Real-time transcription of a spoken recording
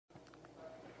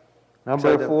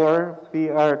Number President. 4,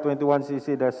 PR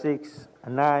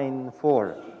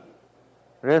 21CC-694.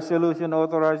 Resolution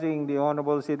authorizing the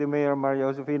Honorable City Mayor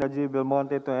Maria Josefina G.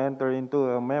 Belmonte to enter into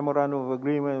a memorandum of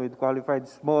agreement with qualified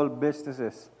small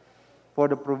businesses for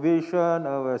the provision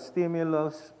of a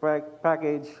stimulus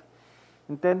package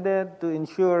intended to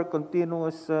ensure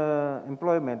continuous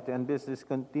employment and business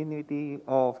continuity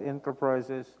of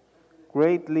enterprises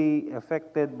greatly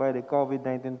affected by the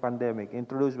COVID-19 pandemic,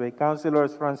 introduced by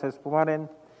Councilors Frances Pumaren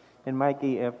and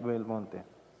Mikey F. Belmonte.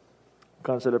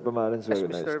 Councilor Pumaren is Yes,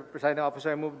 recognized. Mr. Presiding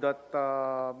Officer, I move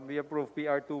that we approve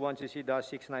PR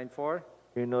 21CC-694.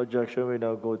 Hearing no objection, we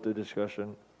now go to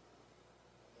discussion.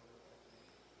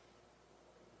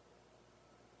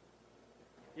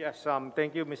 Yes,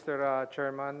 thank you, Mr.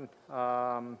 Chairman.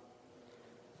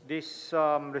 This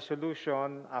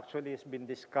resolution actually has been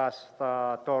discussed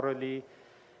thoroughly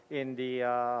in the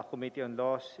Committee on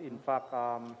Laws. In fact,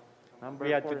 we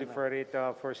had to defer it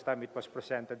first time it was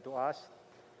presented to us.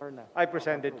 I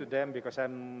presented to them because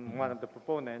I'm one of the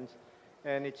proponents,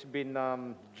 and it's been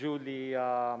duly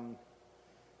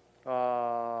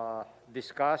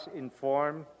discussed,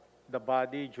 informed the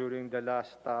body during the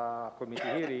last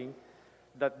committee hearing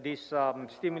that this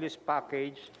stimulus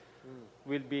package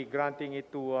will be granting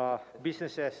it to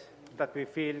businesses that we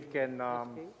feel can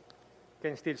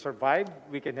still survive.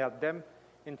 We can help them.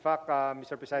 In fact,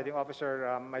 Mr. Presiding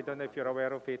Officer, I don't know if you're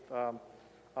aware of it,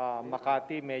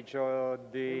 Makati, medyo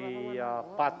the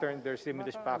pattern, their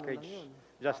stimulus package,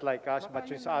 just like us, but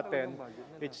yung sa atin,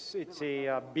 it's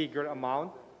a bigger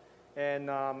amount. And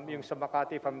yung sa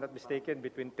Makati, if I'm not mistaken,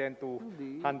 between 10 to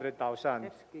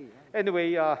 100,000.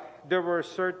 Anyway, there were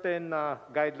certain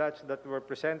guidelines that were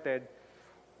presented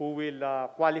who will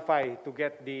qualify to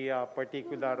get the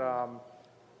particular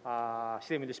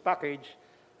stimulus package.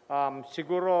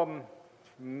 Siguro,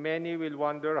 many will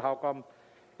wonder how come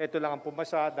ito lang ang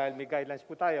pumasa dahil may guidelines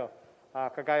po tayo.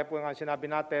 Kagaya po nga sinabi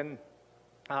natin,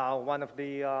 one of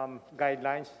the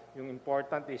guidelines, yung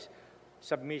important is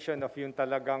submission of yung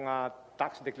talagang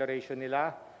tax declaration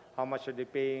nila, how much are they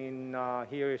paying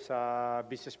here sa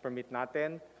business permit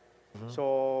natin.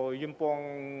 So yun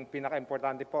pong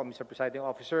pinaka-importante po, Mr. Presiding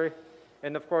Officer.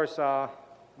 And of course,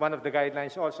 one of the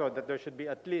guidelines also that there should be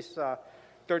at least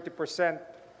 30%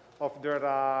 of their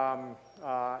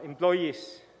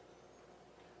employees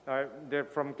they're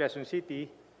from Quezon City.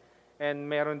 And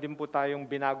meron din po tayong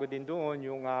binago din doon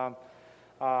yung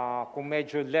kung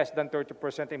medyo less than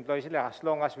 30% employees nila, as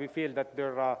long as we feel that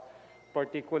their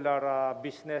particular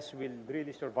business will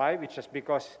really survive, it's just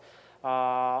because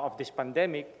of this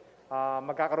pandemic,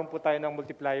 magkakaroon po tayo ng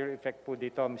multiplier effect po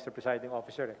dito, Mr. Presiding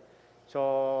Officer.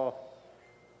 So,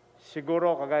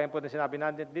 siguro, kagaya po na sinabi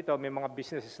natin dito, may mga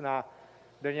businesses na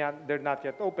they're not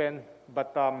yet open, but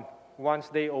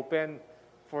once they open,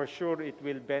 for sure it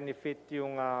will benefit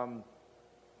yung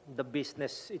the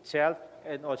business itself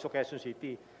and also Quezon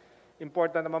City.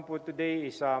 Important naman po today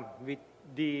is with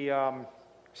the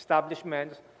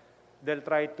establishments, they'll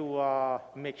try to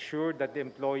make sure that the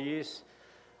employees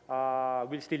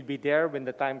will still be there when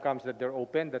the time comes that they're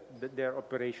open, that they're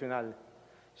operational.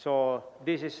 So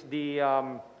this is the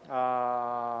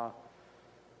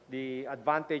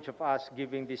advantage of us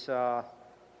giving this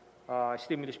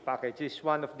stimulus package. This is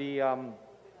one of the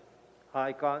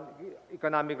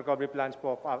economic recovery plans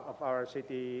po of our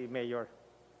city mayor.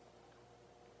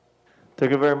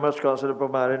 Thank you very much, Councilor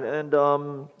Pumaren. And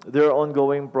their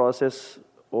ongoing process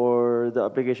or the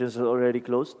applications are already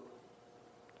closed?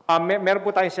 Meron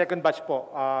po tayong second batch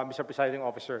po, Mr. Presiding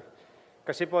Officer.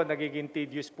 Kasi po, nagiging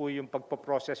tedious po yung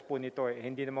pagpo-process po nito.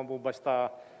 Hindi naman po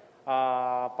basta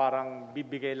parang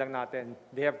bibigay lang natin.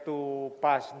 They have to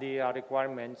pass the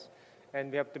requirements and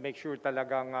we have to make sure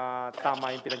talagang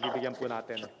tama yung pinagbibigyan po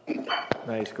natin.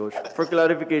 Nice, Coach. For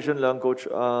clarification lang, Coach,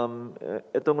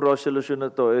 itong resolution na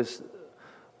to is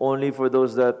only for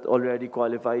those that already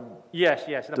qualified Yes.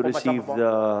 to receive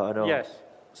the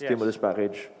stimulus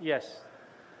package? Yes.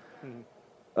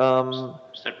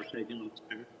 Mr. President,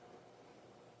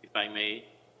 if I may.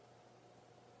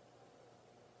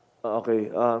 Okay.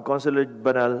 Councilor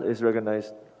Banal is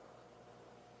recognized.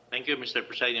 Thank you, Mr.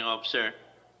 Presiding Officer.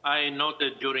 I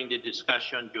noted during the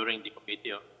discussion during the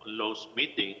Committee on Laws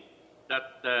meeting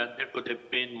that there could have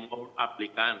been more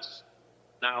applicants.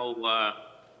 Now,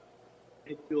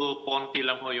 medyo konti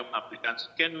lang ho yung applicants.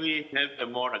 Can we have a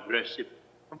more aggressive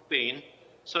campaign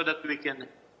so that we can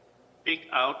pick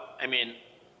out,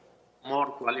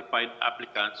 more qualified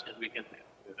applicants and we can have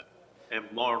a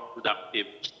more productive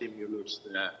stimulus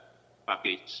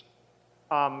package?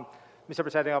 Mr.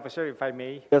 Presiding Officer, if I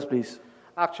may. Yes, please.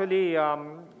 Actually,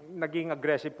 naging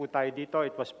aggressive po tayo dito.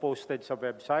 It was posted sa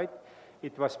website.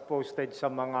 It was posted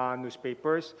sa mga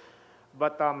newspapers.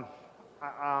 But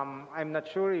I'm not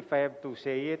sure if I have to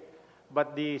say it,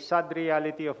 but the sad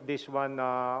reality of this one,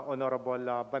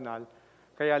 Honorable Banal,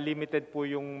 kaya limited po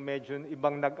yung medyo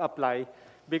ibang nag-apply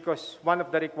because one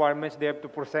of the requirements, they have to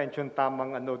present yung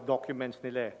tamang documents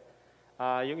nila.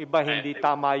 Yung iba, hindi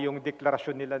tama yung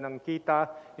deklarasyon nila ng kita,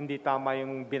 hindi tama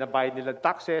yung binabayad nila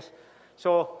taxes.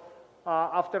 So,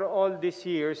 after all these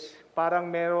years,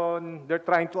 parang they're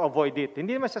trying to avoid it.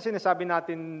 Hindi naman sa sinasabi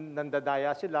natin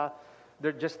nandadaya sila,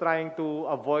 they're just trying to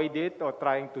avoid it or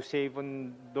trying to save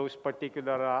on those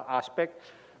particular aspects.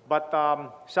 But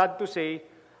sad to say,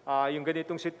 yung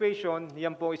ganitong situation,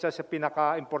 yan po isa sa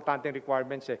pinaka-importanting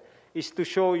requirements is to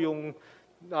show yung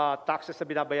taxes na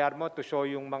binabayar mo, to show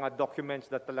yung mga documents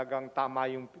na talagang tama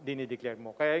yung dinideclare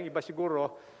mo. Kaya yung iba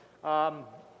siguro,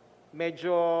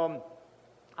 medyo,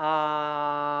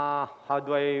 how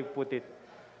do I put it?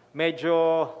 Medyo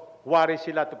worry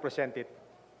sila to present it.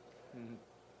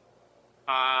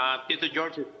 Tito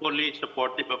George is fully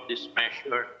supportive of this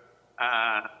measure.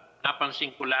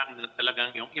 Napansin ko lang na talagang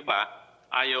yung iba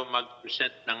ayaw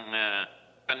mag-present ng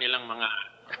kanilang mga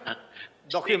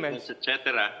Documents,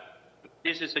 etc.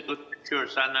 This is a good measure.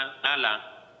 Sana na lang,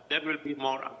 there will be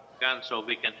more applicants so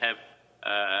we can have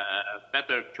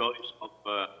better choice of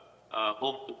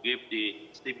whom to give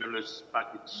the stimulus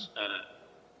package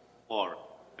for.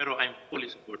 Pero I'm fully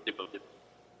supportive of it.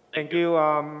 Thank you,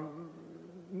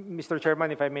 Mr.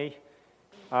 Chairman, if I may.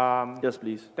 Yes,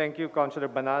 please. Thank you, Councilor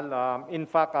Banal. In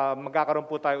fact, magkakaroon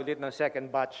po tayo ulit ng second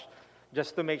batch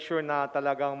just to make sure na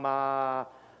talagang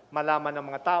malaman ng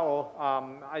mga tao.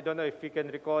 I don't know if you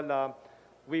can recall,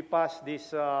 we passed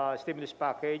this stimulus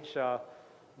package.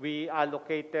 We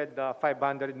allocated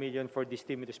 500 million for this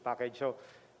stimulus package. So,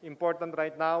 important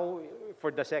right now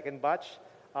for the second batch,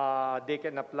 they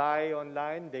can apply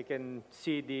online, they can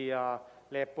see the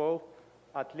LEPO,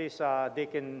 at least they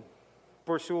can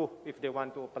pursue if they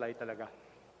want to apply talaga.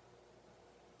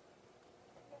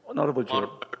 Honorable Chair.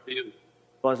 More power to you,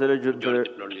 Councilor Jun Ferrer.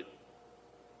 Majority Floor Leader.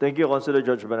 Thank you, Councilor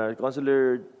George Bernal.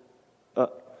 Councilor...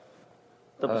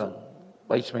 tapos na.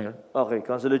 Vice Mayor. Okay,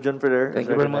 Councilor Jun Ferrer. Thank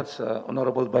you very much,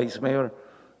 Honorable Vice Mayor.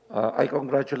 I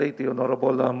congratulate the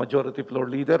Honorable Majority Floor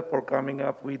Leader for coming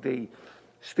up with a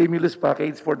stimulus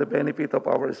package for the benefit of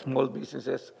our small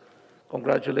businesses.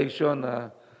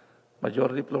 Congratulations,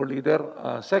 Majority Floor Leader.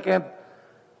 Second,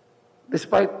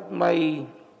 despite my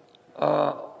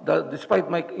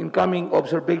incoming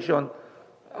observation,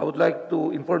 I would like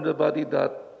to inform the body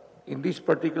that in this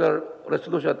particular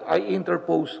resolution, I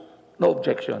interpose no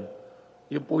objection.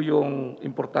 Yun po yung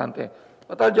importante.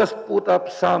 But I'll just put up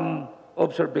some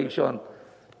observation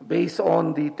based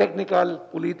on the technical,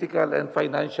 political, and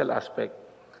financial aspect.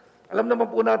 Alam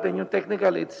naman po natin, yung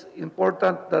technical, it's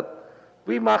important that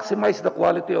we maximize the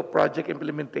quality of project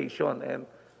implementation and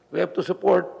we have to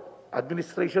support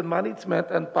administration management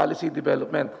and policy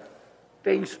development.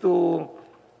 Thanks to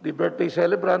the birthday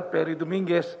celebrant, Perry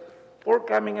Dominguez, for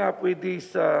coming up with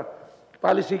these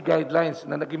policy guidelines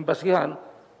na naging basihan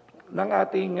ng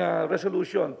ating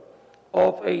resolution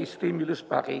of a stimulus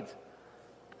package.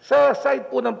 Sa side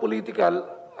po ng political,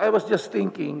 I was just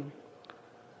thinking,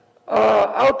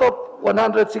 out of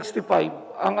 165,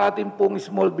 ang ating pong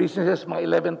small businesses, mga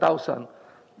 11,000,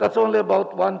 that's only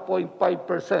about 1.5%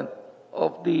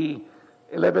 of the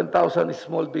 11,000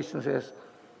 small businesses.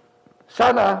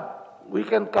 Sana, we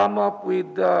can come up with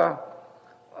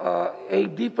a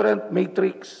different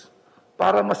matrix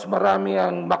para mas marami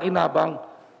ang makinabang.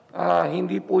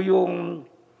 Hindi po yung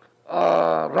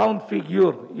round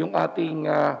figure yung ating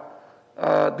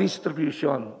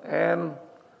distribution. And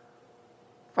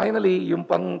finally, yung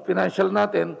pang financial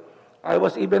natin, I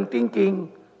was even thinking,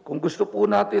 kung gusto po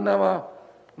natin na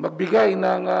magbigay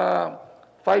ng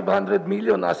 500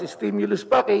 million as a stimulus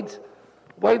package,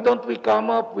 why don't we come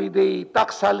up with a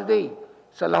tax holiday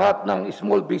sa lahat ng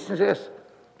small businesses?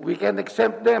 We can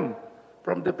exempt them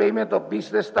from the payment of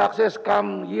business taxes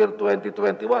come year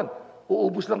 2021.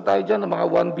 Uubos lang tayo dyan ng mga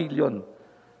 1 billion.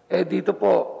 Eh dito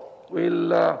po, we'll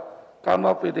come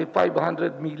up with a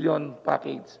 500 million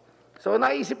package. So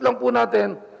naisip lang po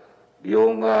natin,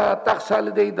 yung tax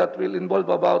holiday that will involve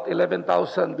about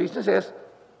 11,000 businesses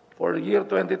for year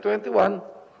 2021,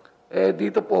 eh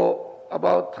dito po,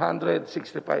 about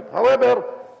 165. However,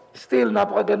 still,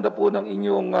 napakaganda po ng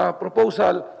inyong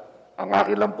proposal. Ang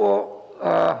akin lang po,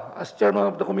 as Chairman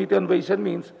of the Committee on Ways and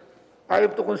Means, I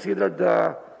have to consider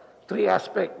the three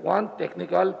aspects. One,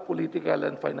 technical, political,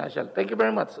 and financial. Thank you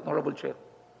very much, Honorable Chair.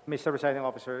 Mr. Presiding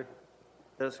Officer.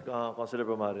 Yes, Councilor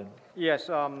Pamarin. Yes,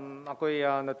 ako'y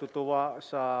natutuwa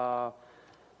sa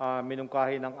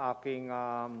minungkahi ng aking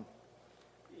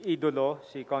idolo,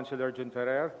 si Councilor Jun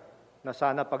Ferrer, na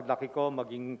sana paglaki ko,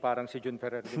 maging parang si Jun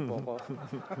Ferrer din po ako.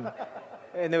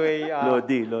 Anyway,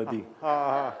 Lodi.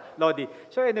 Lodi.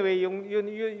 So anyway,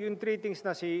 yung three things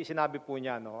na sinabi po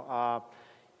niya, no.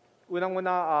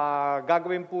 Unang-una,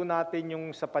 gagawin po natin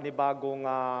yung sa panibagong,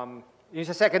 yung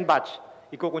sa second batch,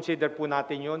 i-consider po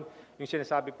natin yun, yung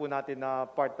sinasabi po natin na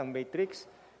part ng matrix,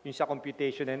 yung sa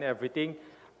computation and everything.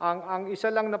 Ang isa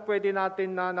lang na pwede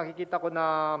natin na nakikita ko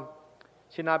na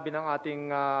sinabi ng ating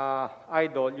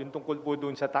idol, yung tungkol po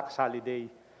dun sa tax holiday,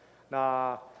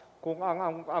 na kung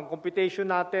ang computation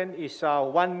natin is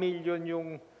 1 million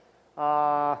yung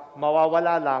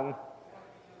mawawala lang,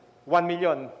 1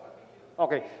 million.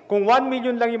 Okay, kung 1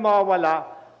 million lang yung mawawala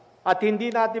at hindi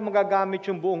natin magagamit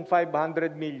yung buong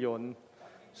 500 million,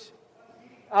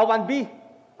 1B.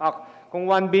 Kung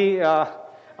 1B,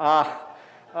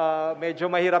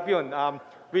 medyo mahirap yun.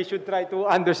 We should try to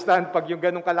understand pag yung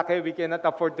ganong kalaki, we cannot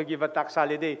afford to give a tax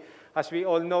holiday. As we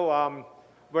all know,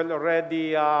 we're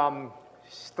already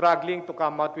struggling to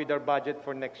come out with our budget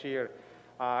for next year.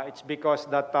 It's because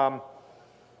that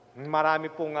marami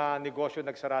pong negosyo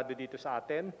nagsarado dito sa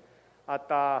atin. At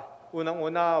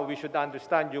unang-una, we should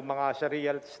understand yung mga sa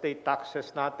real estate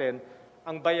taxes natin.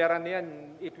 Ang bayaran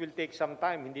niyan, it will take some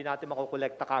time. Hindi natin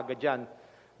makukolekta kagad yan.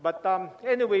 But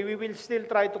anyway, we will still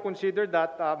try to consider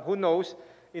that. Who knows,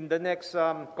 in the next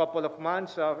couple of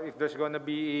months, if there's going to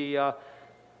be,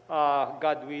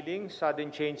 God willing, sudden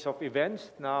change of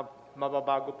events na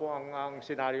mababago po ang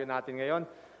scenario natin ngayon,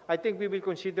 I think we will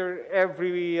consider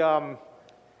everything.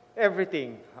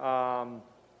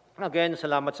 Again,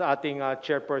 salamat sa ating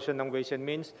chairperson ng Ways and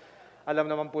Means. Alam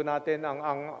naman po natin,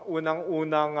 ang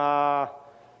unang-unang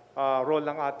role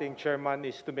ng ating chairman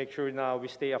is to make sure na we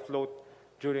stay afloat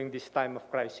during this time of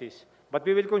crisis. But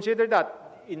we will consider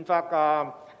that. In fact,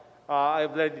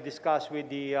 I've already discussed with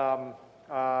the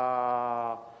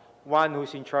one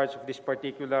who's in charge of this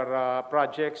particular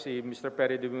project, si Mr.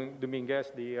 Perry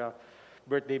Dominguez, the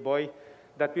birthday boy,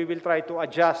 that we will try to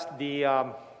adjust the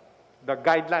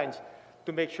guidelines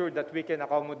to make sure that we can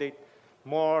accommodate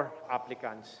more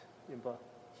applicants. Yun po.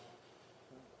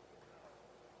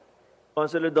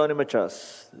 Councilor Donny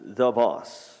Machas, the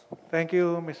boss. Thank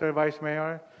you, Mr. Vice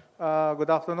Mayor.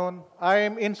 Good afternoon.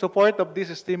 I'm in support of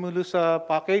this stimulus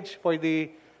package for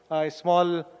the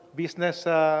small business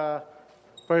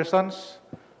persons.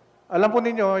 Alam po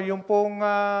ninyo, yung pong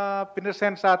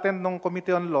pinesent sa atin ng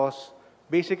Committee on Laws,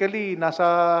 basically, nasa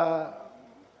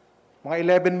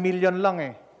mga 11 million lang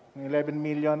eh. 11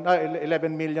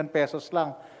 million pesos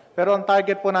lang. Pero ang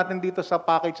target po natin dito sa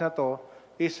package na to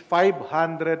is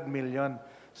 500 million.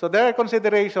 So there are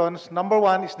considerations. Number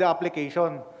one is the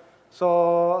application. So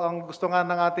ang gusto nga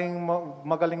ng ating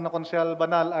magaling na Konsehal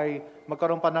Banal ay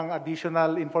magkaroon pa ng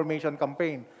additional information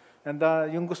campaign. And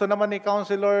yung gusto naman ni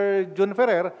Councilor Jun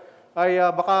Ferrer ay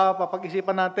baka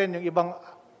papag-isipan natin yung ibang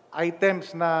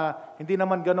items na hindi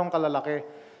naman ganong kalalaki.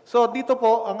 So dito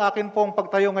po, ang akin pong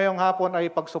pagtayo ngayong hapon ay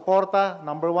pagsuporta,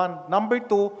 number one. Number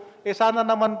two, sana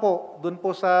naman po, dun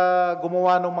po sa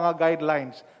gumawa ng mga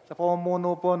guidelines, sa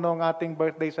pamumuno po ng ating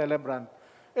birthday celebrant,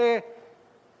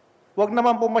 wag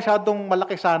naman po masyadong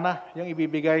malaki sana yung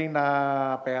ibibigay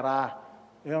na pera.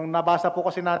 Yung nabasa po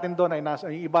kasi natin doon ay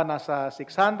yung iba nasa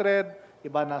 600,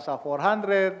 iba nasa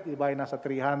 400, iba ay nasa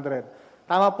 300.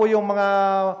 Tama po yung mga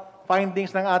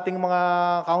findings ng ating mga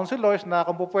councilors na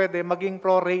kung po pwede, maging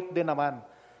pro-rate din naman.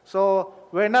 So,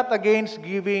 we're not against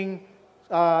giving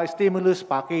stimulus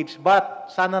package,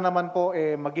 but sana naman po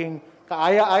maging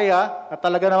kaaya-aya at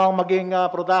talaga namang maging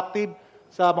productive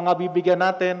sa mga bibigyan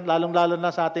natin, lalong-lalo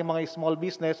na sa ating mga small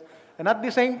business. And at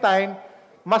the same time,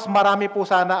 mas marami po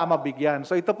sana ang mabigyan.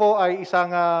 So ito po ay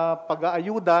isang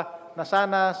pag-aayuda na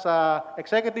sana sa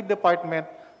Executive Department,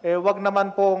 wag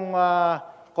naman pong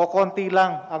kokonti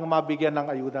lang ang mabigyan ng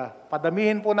ayuda.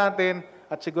 Padamihin po natin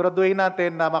at siguraduhin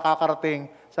natin na makakarating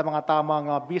sa mga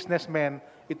tamang businessmen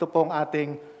ito pong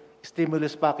ating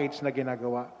stimulus package na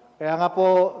ginagawa. Kaya nga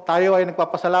po tayo ay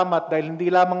nagpapasalamat dahil hindi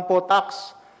lamang po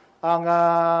tax ang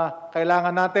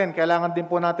kailangan natin. Kailangan din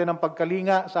po natin ng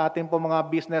pagkalinga sa ating po mga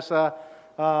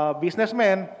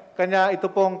businessmen. Kanya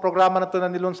ito pong programa na ito na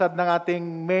nilunsad ng ating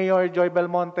Mayor Joy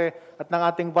Belmonte at ng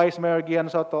ating Vice Mayor Gian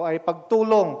Soto ay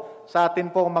pagtulong sa atin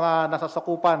pong mga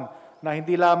nasasakupan na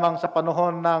hindi lamang sa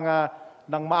panahon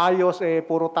ng maayos,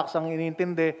 puro tax ang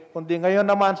inintindi, kundi ngayon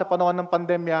naman sa panahon ng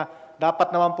pandemya, dapat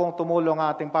naman pong tumulong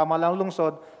ang ating pamahalang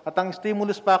lungsod at ang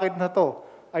stimulus package na to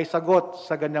ay sagot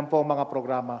sa ganyan pong mga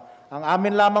programa. Ang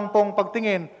amin lamang pong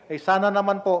pagtingin ay sana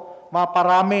naman po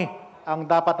maparami ang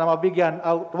dapat na mabigyan,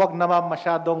 huwag naman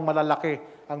masyadong malalaki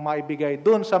ang maibigay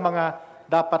dun sa mga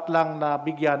dapat lang na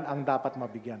bigyan ang dapat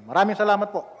mabigyan. Maraming salamat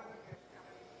po.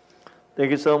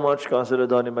 Thank you so much, Councilor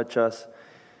Donnie Matias.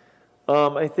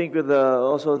 I think with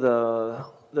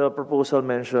the proposal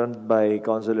mentioned by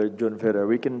Councilor June Ferrer,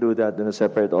 we can do that in a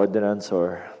separate ordinance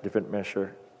or different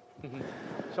measure.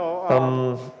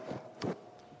 So,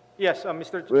 yes,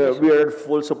 Mr. We are in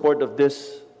full support of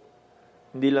this.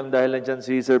 Hindi lang dahil nandyan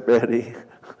si Sir Perry,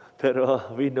 pero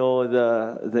we know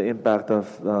the impact of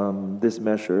this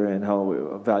measure and how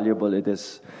valuable it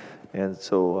is. And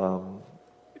so,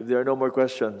 if there are no more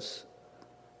questions,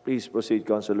 please proceed,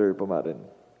 Councilor Pumarin.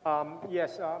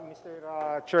 Yes, Mr.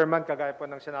 Chairman, kagaya po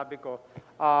ng sinabi ko,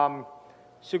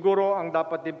 siguro ang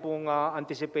dapat din pong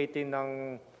anticipating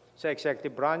sa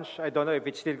executive branch, I don't know if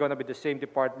it's still going to be the same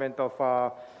department of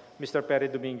Mr. Perry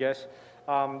Dominguez,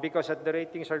 because at the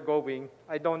ratings are going,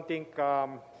 I don't think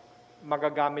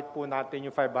magagamit po natin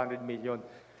yung 500 million.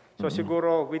 So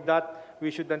siguro with that, we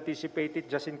should anticipate it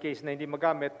just in case na hindi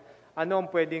magamit. Ano ang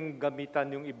pwedeng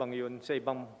gamitan yung ibang yun sa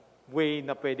ibang way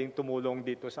na pwedeng tumulong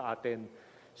dito sa atin?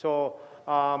 So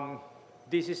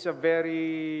this is a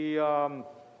very,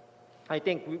 I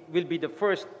think will be the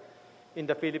first in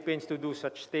the Philippines to do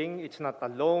such thing. It's not a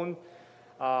loan.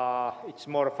 It's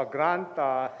more of a grant.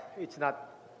 It's not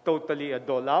totally a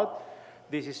dole out.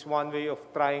 This is one way of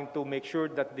trying to make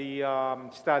sure that the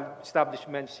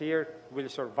establishments here will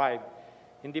survive.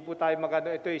 Hindi po tayo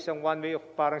ito isang one way of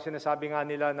parang sinasabi nga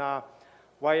nila na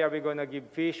why are we going to give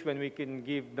fish when we can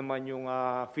give naman yung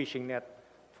fishing net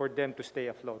for them to stay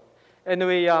afloat.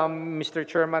 Anyway, Mr.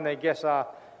 Chairman, I guess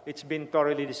it's been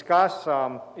thoroughly discussed.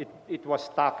 It was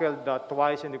tackled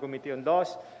twice in the Committee on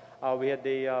Laws. We had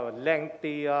a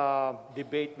lengthy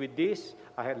debate with this,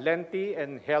 a lengthy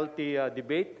and healthy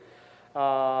debate.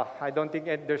 I don't think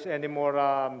there's any more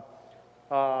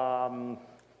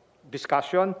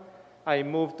discussion. I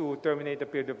move to terminate the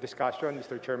period of discussion,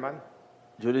 Mr. Chairman.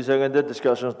 Duly seconded,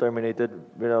 discussion is terminated.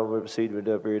 We now proceed with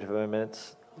the period of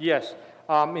amendments. Yes.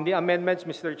 In the amendments,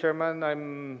 Mr. Chairman,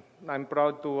 I'm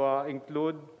proud to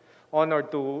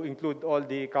honored to include all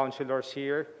the councilors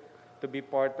here to be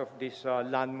part of this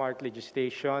landmark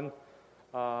legislation.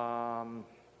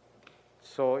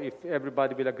 So if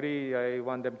everybody will agree, I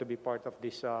want them to be part of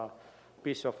this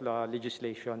piece of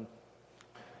legislation.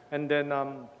 And then...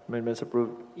 amendments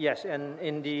approved. Yes, and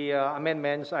in the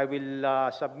amendments, I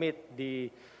will submit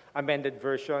the amended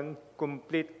version,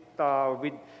 complete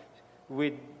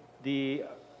with the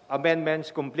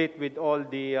amendments, complete with all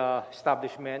the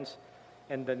establishments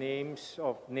and the names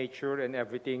of nature and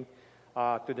everything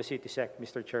to the City Sec,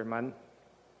 Mr. Chairman.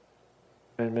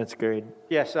 Amendments carried.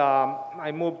 Yes,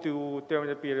 I move to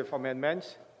terminate the period of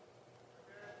amendments.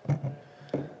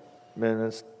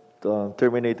 Amendments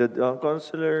terminated.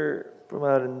 Councilor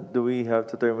Pumarin, do we have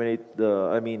to terminate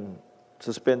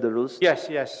suspend the rules? Yes,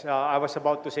 yes. I was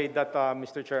about to say that,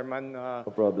 Mr. Chairman. No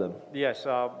problem. Yes,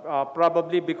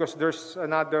 probably because there's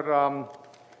another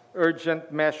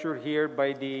urgent measure here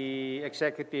by the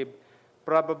executive.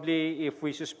 Probably if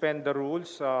we suspend the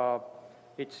rules,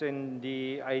 it's in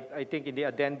the, I think in the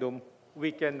addendum,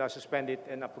 we can suspend it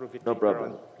and approve it. No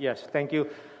problem. On. Yes, thank you.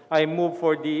 I move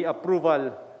for the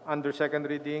approval under second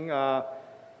reading,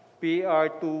 PR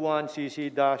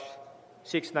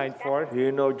 21CC-694.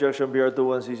 Hearing no objection, PR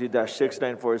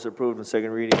 21CC-694 is approved on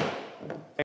second reading.